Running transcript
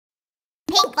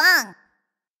Pinkfong.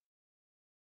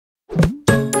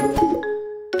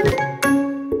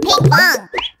 Pinkfong.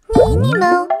 Nee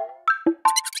mo.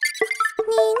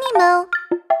 Nee mo.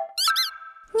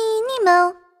 Nee mo.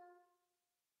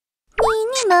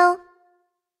 Nee mo.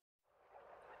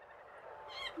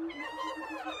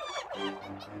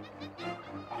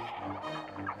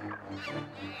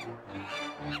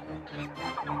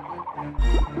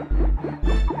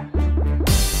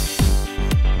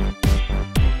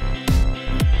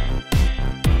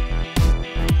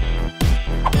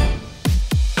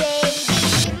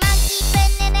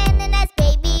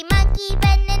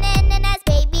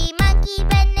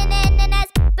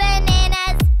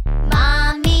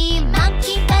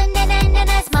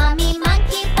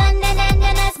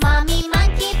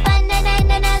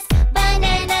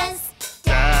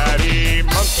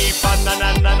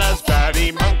 Bananas,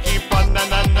 Daddy monkey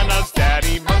bananas,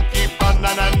 Daddy monkey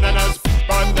bananas,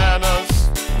 bananas.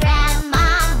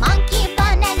 Grandma monkey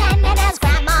bananas,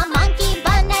 Grandma monkey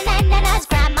bananas,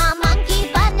 Grandma monkey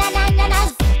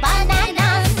bananas,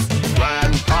 bananas.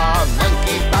 Grandpa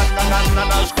monkey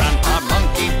bananas, Grandpa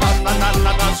monkey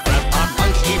bananas, Grandpa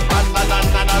monkey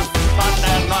bananas,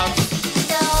 bananas.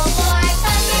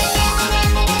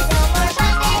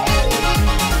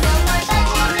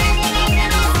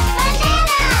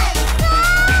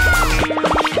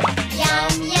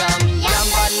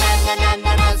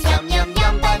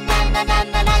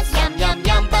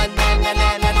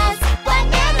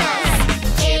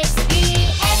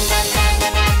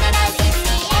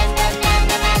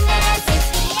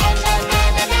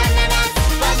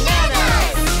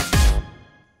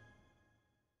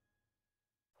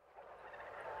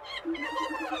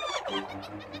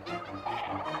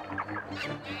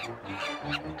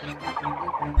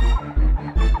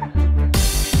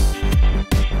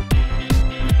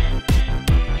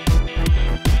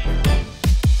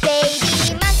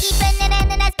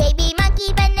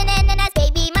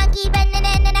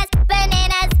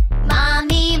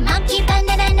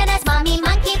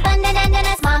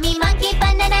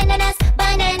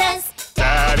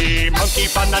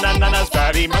 Bananas,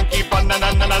 Daddy monkey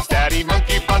bananas, Daddy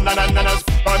monkey bananas,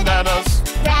 bananas.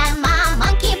 Grandma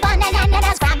monkey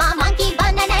bananas, Grandma monkey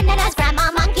bananas,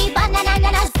 Grandma monkey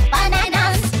bananas,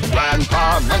 bananas.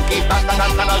 Grandpa monkey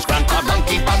bananas, Grandpa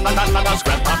monkey bananas,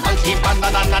 Grandpa monkey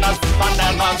bananas,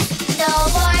 bananas. No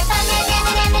more bananas,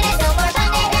 no more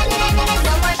bananas,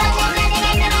 no more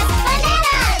bananas,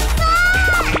 bananas.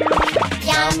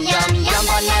 Yum yum yum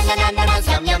bananas,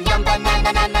 yum yum yum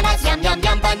bananas, yum yum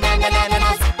yum bananas.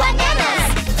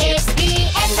 It's the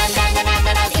end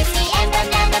bananas, it's the end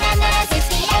bananas, it's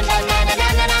the end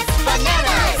bananas,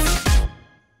 bananas.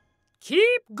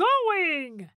 Keep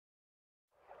going!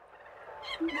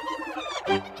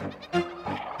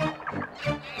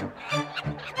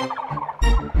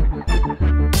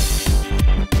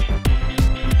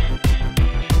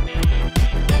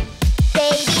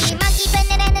 Baby monkey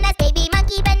bananas, baby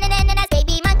monkey bananas,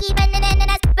 baby monkey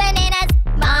bananas, bananas.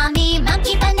 Mommy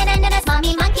monkey bananas,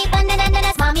 mommy monkey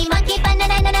bananas, mommy monkey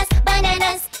bananas,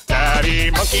 bananas.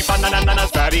 Daddy monkey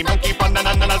bananas, Daddy monkey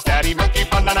bananas, Daddy monkey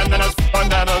bananas,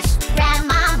 bananas.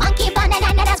 Grandma monkey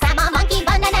bananas, Grandma monkey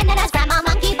bananas, Grandma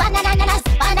monkey bananas,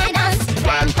 bananas.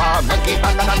 Grandpa monkey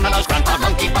bananas, Grandpa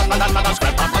monkey bananas,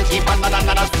 Grandpa monkey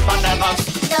bananas, bananas.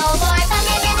 No more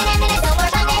bananas, no more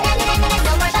bananas,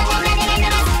 no more bananas,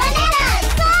 bananas.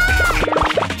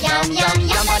 Yum yum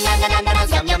yum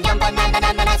bananas, yum yum yum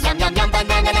bananas, yum yum yum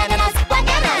bananas,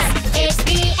 bananas. It's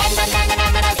the end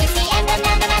bananas, it's the end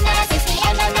bananas, it's the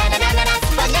end bananas,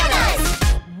 bananas.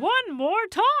 One more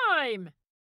time!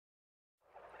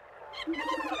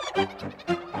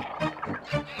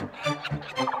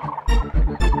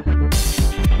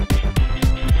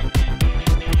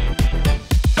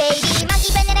 Baby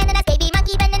monkey bananas, baby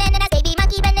monkey bananas, baby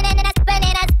monkey bananas,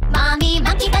 bananas. Mommy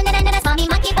monkey bananas, mommy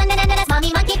monkey bananas,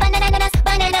 mommy monkey bananas,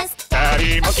 bananas.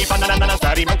 Daddy monkey bananas,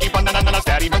 Daddy monkey bananas,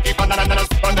 Daddy monkey bananas,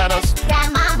 bananas.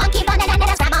 Grandma monkey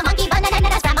bananas, Grandma monkey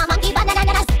bananas, Grandma monkey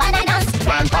bananas, bananas.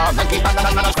 Grandpa monkey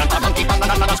bananas, Grandpa monkey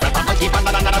bananas, Grandpa monkey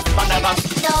bananas, bananas.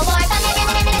 No more bananas,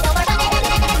 no more bananas,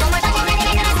 no more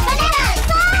bananas, bananas.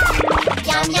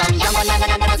 Yum yum yum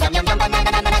bananas, yum yum yum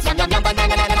bananas, yum yum yum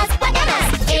bananas, bananas.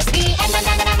 It's the end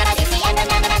bananas, it's the end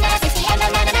bananas, it's the end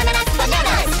bananas,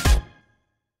 bananas.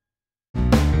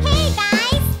 Hey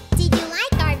guys, did you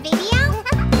like our video?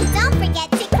 Don't forget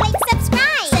to click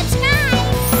subscribe.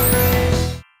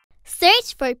 Search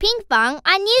for Pinkfong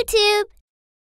on YouTube.